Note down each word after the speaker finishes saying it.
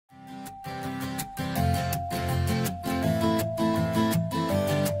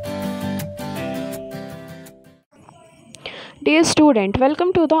Dear student,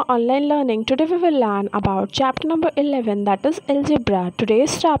 welcome to the online learning. Today we will learn about chapter number 11, that is Algebra.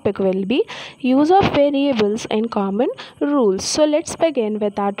 Today's topic will be use of variables in common rules. So let's begin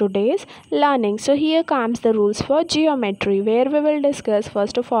with our today's learning. So here comes the rules for geometry, where we will discuss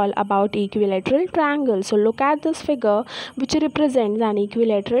first of all about equilateral triangle. So look at this figure which represents an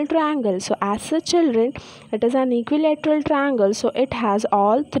equilateral triangle. So as such children, it is an equilateral triangle. So it has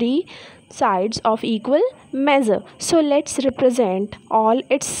all three sides of equal measure. So let's represent all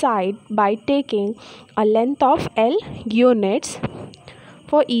its side by taking a length of L units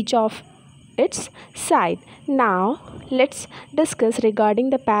for each of its side. Now let's discuss regarding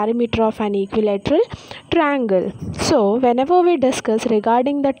the perimeter of an equilateral triangle. So whenever we discuss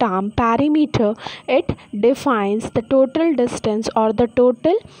regarding the term perimeter, it defines the total distance or the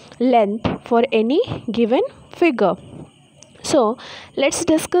total length for any given figure. So let's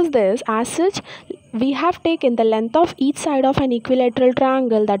discuss this. As such, we have taken the length of each side of an equilateral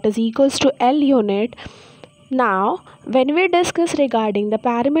triangle, that is equals to L unit. Now when we discuss regarding the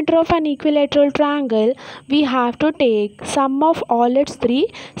perimeter of an equilateral triangle, we have to take sum of all its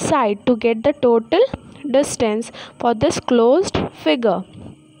three sides to get the total distance for this closed figure.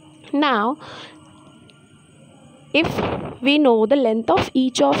 Now if we know the length of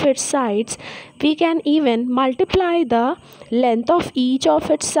each of its sides, we can even multiply the length of each of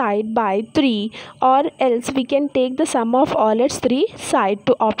its side by 3, or else we can take the sum of all its three sides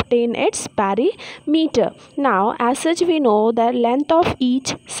to obtain its perimeter. Now as such, we know the length of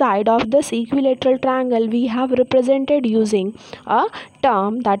each side of this equilateral triangle we have represented using a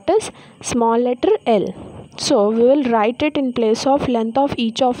term, that is small letter L. So we will write it in place of length of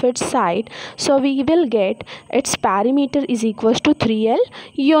each of its side. So we will get its perimeter is equals to 3L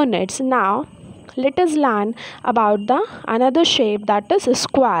units. Now let us learn about the another shape, that is a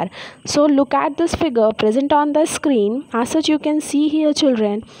square. So look at this figure present on the screen. As such, you can see here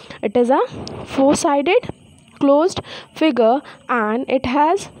children, it is a four-sided closed figure and it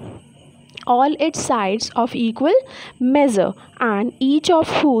has all its sides of equal measure and each of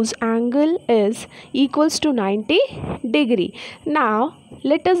whose angle is equals to 90 degree. Now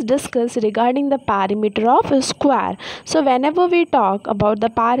let us discuss regarding the perimeter of a square. So whenever we talk about the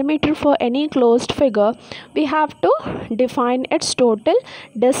perimeter for any closed figure, we have to define its total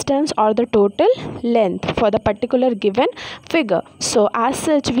distance or the total length for the particular given figure. So as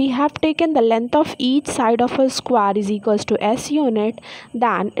such, we have taken the length of each side of a square is equals to S unit.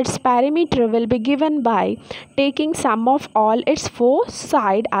 Then its perimeter will be given by taking sum of all its four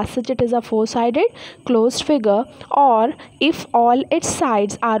sides. As such, it is a four-sided closed figure, or if all its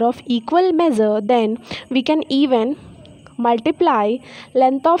sides are of equal measure, then we can even multiply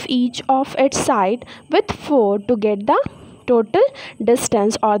length of each of its side with 4 to get the total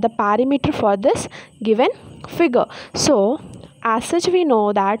distance or the perimeter for this given figure. So as such, we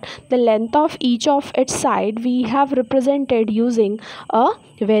know that the length of each of its side we have represented using a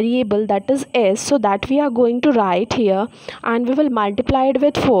variable, that is S. So that we are going to write here and we will multiply it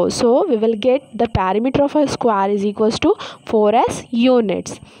with 4. So we will get the perimeter of a square is equals to 4S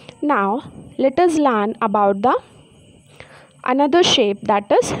units. Now let us learn about the another shape,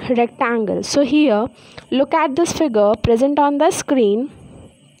 that is rectangle. So here look at this figure present on the screen.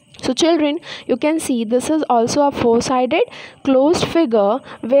 So children, you can see this is also a four-sided closed figure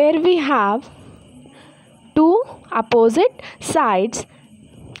where we have two opposite sides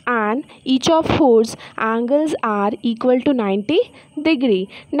and each of whose angles are equal to 90 degree.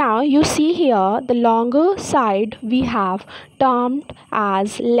 Now you see here the longer side we have termed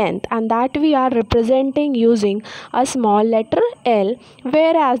as length, and that we are representing using a small letter L,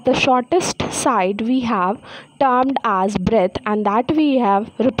 whereas the shortest side we have termed as breadth, and that we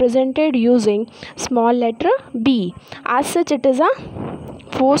have represented using small letter B. As such, it is a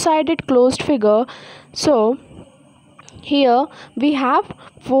four-sided closed figure. So here we have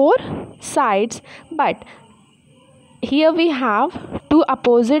four sides, but here we have two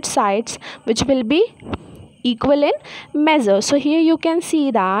opposite sides which will be equal in measure. So here you can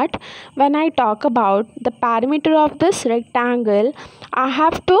see that when I talk about the perimeter of this rectangle, I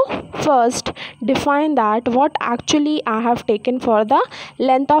have to first define that what actually I have taken for the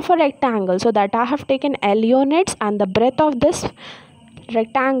length of a rectangle. So that I have taken L units and the breadth of this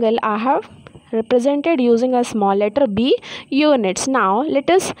rectangle I have represented using a small letter B units. Now let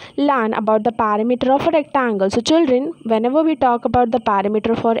us learn about the perimeter of a rectangle. So children, whenever we talk about the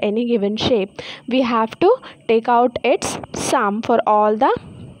perimeter for any given shape, we have to take out its sum for all the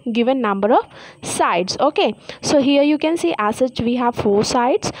given number of sides. Okay, so here you can see as such we have four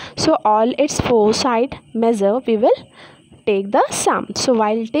sides, so all its four side measure we will take the sum. So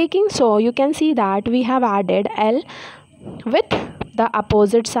while taking, so you can see that we have added L with the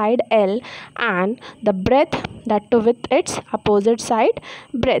opposite side L and the breadth that too with its opposite side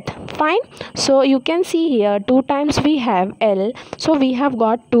breadth. Fine. So you can see here 2 times we have L, so we have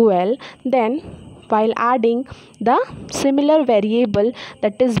got 2L. Then while adding the similar variable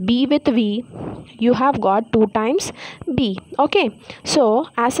that is B with V, you have got 2 times B. Okay, so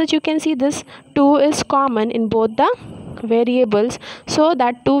as such you can see this 2 is common in both the variables, so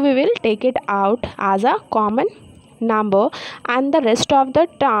that 2 we will take it out as a common number, and the rest of the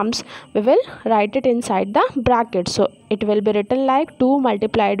terms we will write it inside the bracket. So it will be written like 2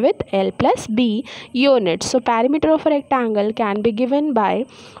 multiplied with L plus B units. So perimeter of a rectangle can be given by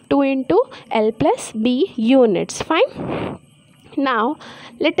 2 into L plus B units. Fine. Now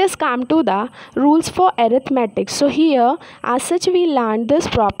let us come to the rules for arithmetic. So here as such we learned this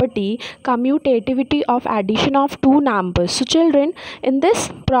property, commutativity of addition of two numbers. So children, in this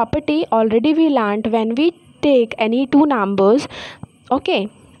property already we learned when we take any two numbers, okay,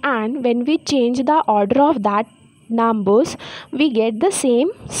 and when we change the order of that numbers we get the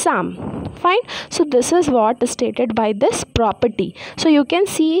same sum. Fine. So this is what is stated by this property. So you can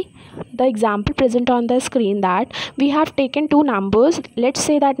see the example present on the screen that we have taken two numbers. Let's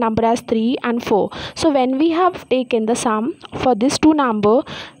say that number as 3 and 4. So when we have taken the sum for this two number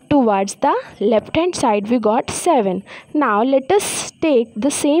towards the left hand side, we got 7. Now let us take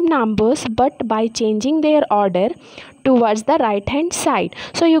the same numbers but by changing their order towards the right hand side.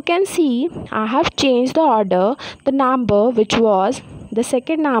 So you can see I have changed the order. The number which was the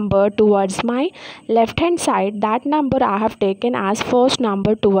second number towards my left hand side, that number I have taken as first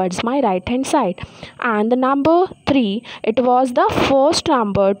number towards my right hand side, and the number 3, it was the first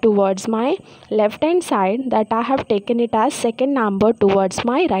number towards my left hand side, that I have taken it as second number towards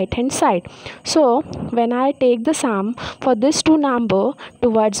my right hand side. So when I take the sum for this two number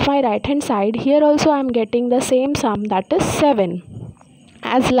towards my right hand side, here also I am getting the same sum, that is 7,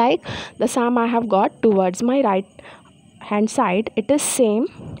 as like the sum I have got towards my right hand side, it is same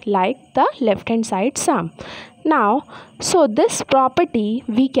like the left hand side sum. Now so this property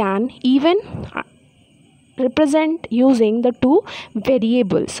we can even represent using the two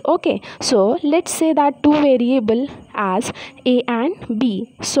variables. Okay, so let's say that two variable as A and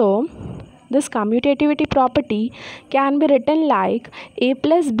B. So this commutativity property can be written like A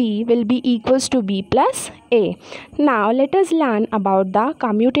plus B will be equals to B plus A. Now let us learn about the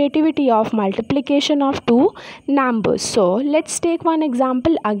commutativity of multiplication of two numbers. So let's take one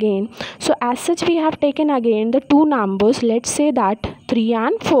example again. So as such we have taken again the two numbers, let's say that 3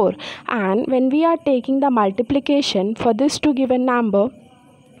 and 4, and when we are taking the multiplication for this two given number,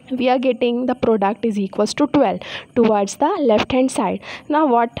 we are getting the product is equals to 12 towards the left hand side. Now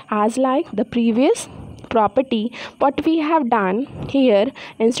what, as like the previous property, what we have done here,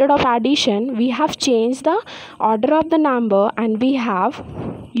 instead of addition we have changed the order of the number and we have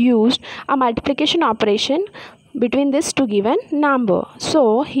used a multiplication operation between this two given number.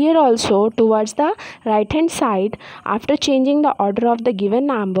 So here also towards the right hand side, after changing the order of the given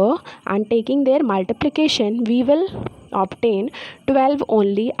number and taking their multiplication, we will obtain 12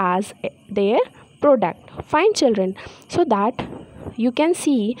 only as their product. Fine children. So that you can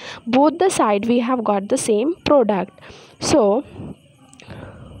see both the side we have got the same product. So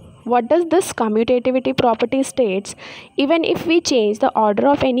what does this commutativity property states? Even if we change the order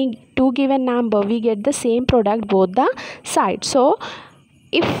of any two given number, we get the same product both the sides. So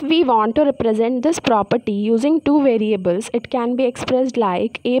if we want to represent this property using two variables, it can be expressed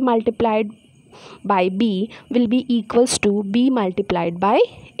like A multiplied by B will be equals to B multiplied by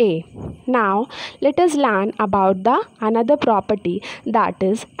A. Now let us learn about the another property, that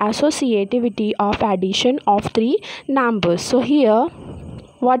is associativity of addition of three numbers. So here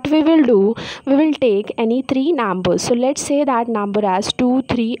what we will do, we will take any three numbers. So let's say that number as 2,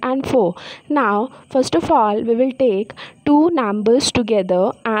 3 and 4. Now first of all we will take two numbers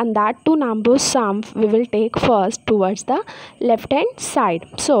together and that two numbers sum we will take first towards the left hand side.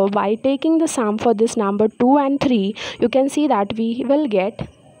 So by taking the sum for this number 2 and 3, you can see that we will get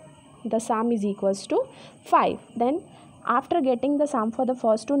the sum is equals to 5. Then after getting the sum for the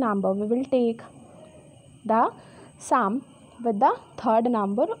first two number, we will take the sum with the third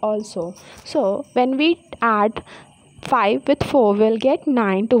number also. So when we add 5 with 4, we will get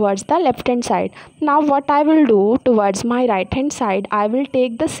 9 towards the left hand side. Now what I will do towards my right hand side, I will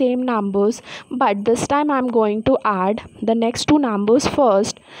take the same numbers, but this time I am going to add the next two numbers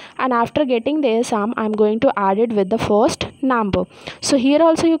first, and after getting their sum I am going to add it with the first number. So here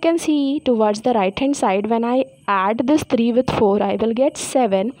also you can see towards the right hand side, when I add this 3 with 4, I will get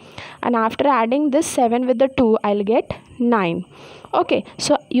 7, and after adding this 7 with the 2, I will get 9. Okay,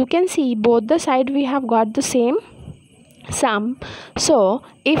 so you can see both the side we have got the same sum. So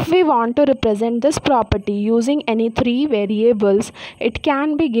if we want to represent this property using any three variables, it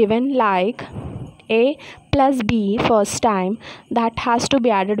can be given like a plus b first time, that has to be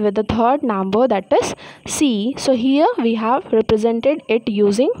added with the third number, that is c. So here we have represented it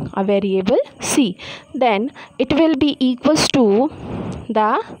using a variable c. Then it will be equals to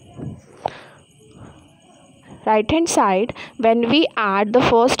the right hand side when we add the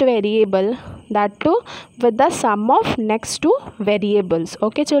first variable, that too with the sum of next two variables.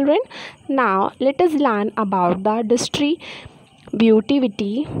 Okay children, now let us learn about the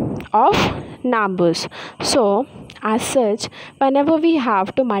distributivity of numbers. So as such, whenever we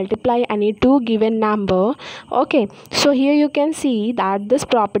have to multiply any two given number, okay, so here you can see that this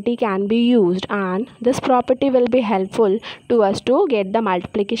property can be used, and this property will be helpful to us to get the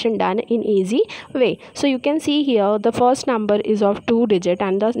multiplication done in easy way. So you can see here the first number is of 2 digit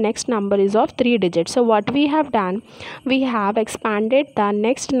and the next number is of 3 digits. So what we have done, we have expanded the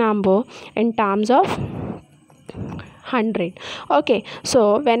next number in terms of 100. Okay,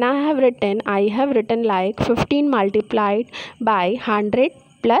 so when I have written like 15 multiplied by 100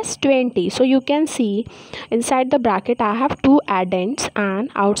 plus 20. So you can see inside the bracket I have two addends and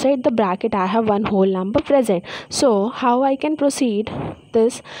outside the bracket I have one whole number present. So how I can proceed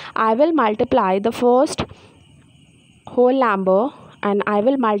this, I will multiply the first whole number and I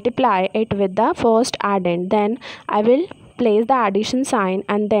will multiply it with the first addend. Then I will place the addition sign,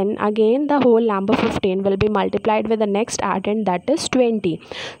 and then again the whole number 15 will be multiplied with the next addend, that is 20.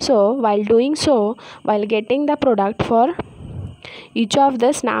 So while doing so, while getting the product for each of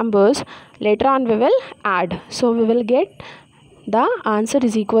these numbers, later on we will add. So we will get the answer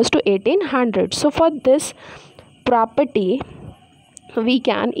is equals to 1800. So for this property we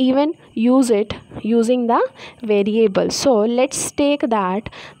can even use it using the variable. So let's take that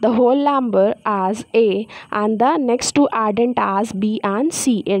the whole number as a and the next two addend as b and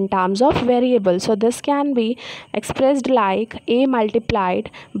c in terms of variable. So this can be expressed like a multiplied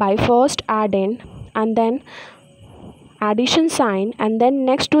by first addend and then addition sign, and then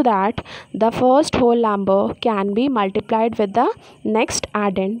next to that the first whole number can be multiplied with the next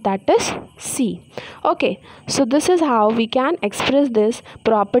addend, that is c. Okay, so this is how we can express this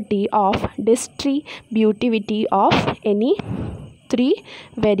property of distributivity of any three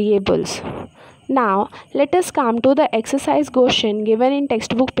variables. Now let us come to the exercise question given in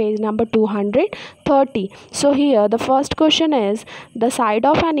textbook page number 230. So here the first question is, the side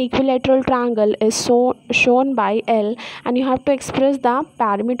of an equilateral triangle is shown by L, and you have to express the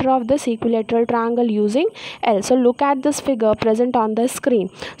perimeter of this equilateral triangle using L. So look at this figure present on the screen.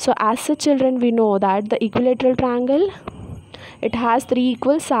 So as such children, we know that the equilateral triangle, it has three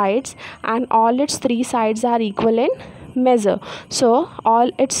equal sides and all its three sides are equal in measure. So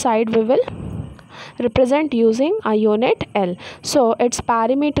all its side we will represent using a unit L. So its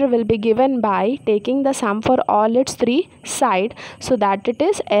perimeter will be given by taking the sum for all its three sides, so that it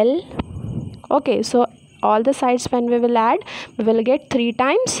is L. Okay, so all the sides when we will add, we will get 3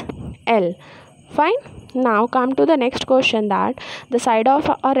 times L. Fine. Now come to the next question, that the side of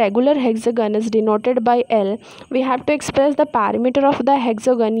a regular hexagon is denoted by L. We have to express the perimeter of the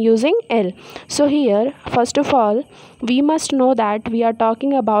hexagon using L. So here first of all we must know that we are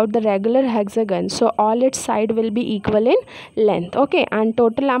talking about the regular hexagon, so all its side will be equal in length. Okay, and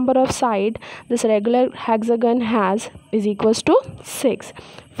total number of side this regular hexagon has is equals to 6.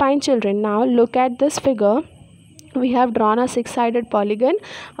 Fine children, now look at this figure. We have drawn a 6-sided polygon.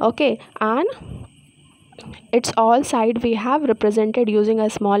 Okay, and its all side we have represented using a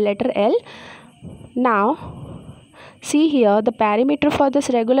small letter L. Now see here, the perimeter for this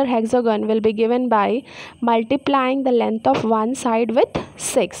regular hexagon will be given by multiplying the length of one side with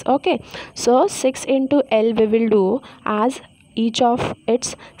 6. Okay, so 6 into L we will do, as each of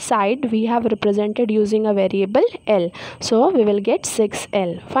its side we have represented using a variable L. So we will get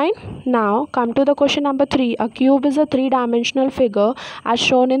 6L. Fine. Now come to the question number 3. A cube is a three-dimensional figure as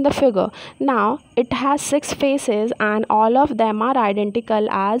shown in the figure. Now it has 6 faces and all of them are identical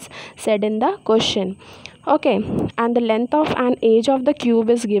as said in the question. Okay, and the length of an edge of the cube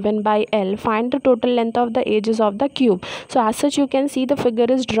is given by L. Find the total length of the edges of the cube. So as such you can see the figure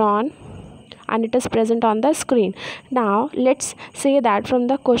is drawn and it is present on the screen. Now let's say that from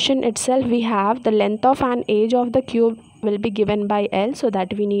the question itself we have the length of an edge of the cube will be given by L, so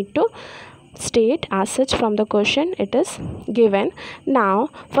that we need to state as such from the question it is given. Now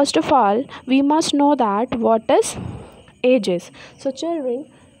first of all we must know that what is edges. So children,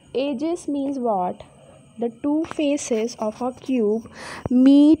 edges means what? The two faces of a cube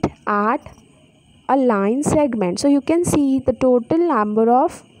meet at a line segment. So you can see the total number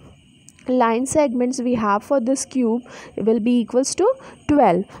of line segments we have for this cube will be equals to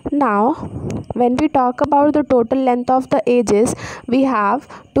 12. Now when we talk about the total length of the edges, we have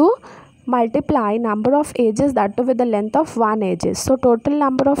to multiply number of edges, that too with the length of one edges. So total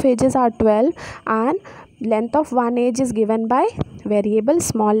number of edges are 12 and length of one edge is given by variable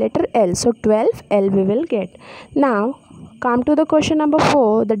small letter L. So 12L we will get. Now come to the question number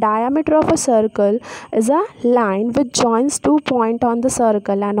 4. The diameter of a circle is a line which joins 2 points on the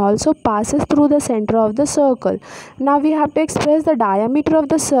circle and also passes through the center of the circle. Now we have to express the diameter of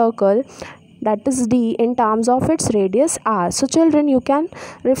the circle, that is D, in terms of its radius R. So children, you can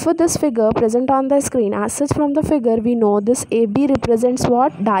refer this figure present on the screen. As such, from the figure we know this AB represents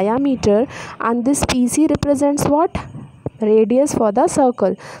what? Diameter, and this PC represents what? Radius for the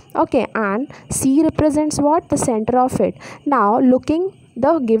circle. Okay, and C represents what? The center of it. Now looking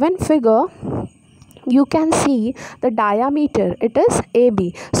the given figure, you can see the diameter, it is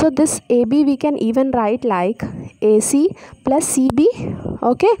AB. So this AB we can even write like AC plus CB.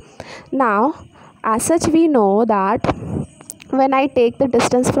 Okay, now as such we know that when I take the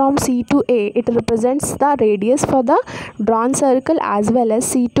distance from C to A, it represents the radius for the drawn circle, as well as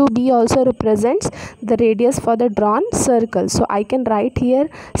C to B also represents the radius for the drawn circle. So I can write here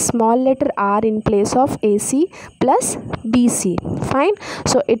small letter r in place of AC plus BC. Fine.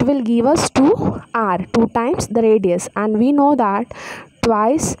 So it will give us 2r, 2 times the radius, and we know that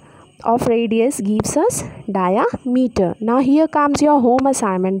twice of radius gives us diameter. Now here comes your home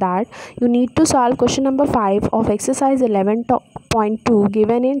assignment, that you need to solve question number 5 of exercise 11.2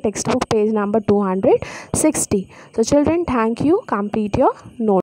 given in textbook page number 260. So children, thank you. Complete your note.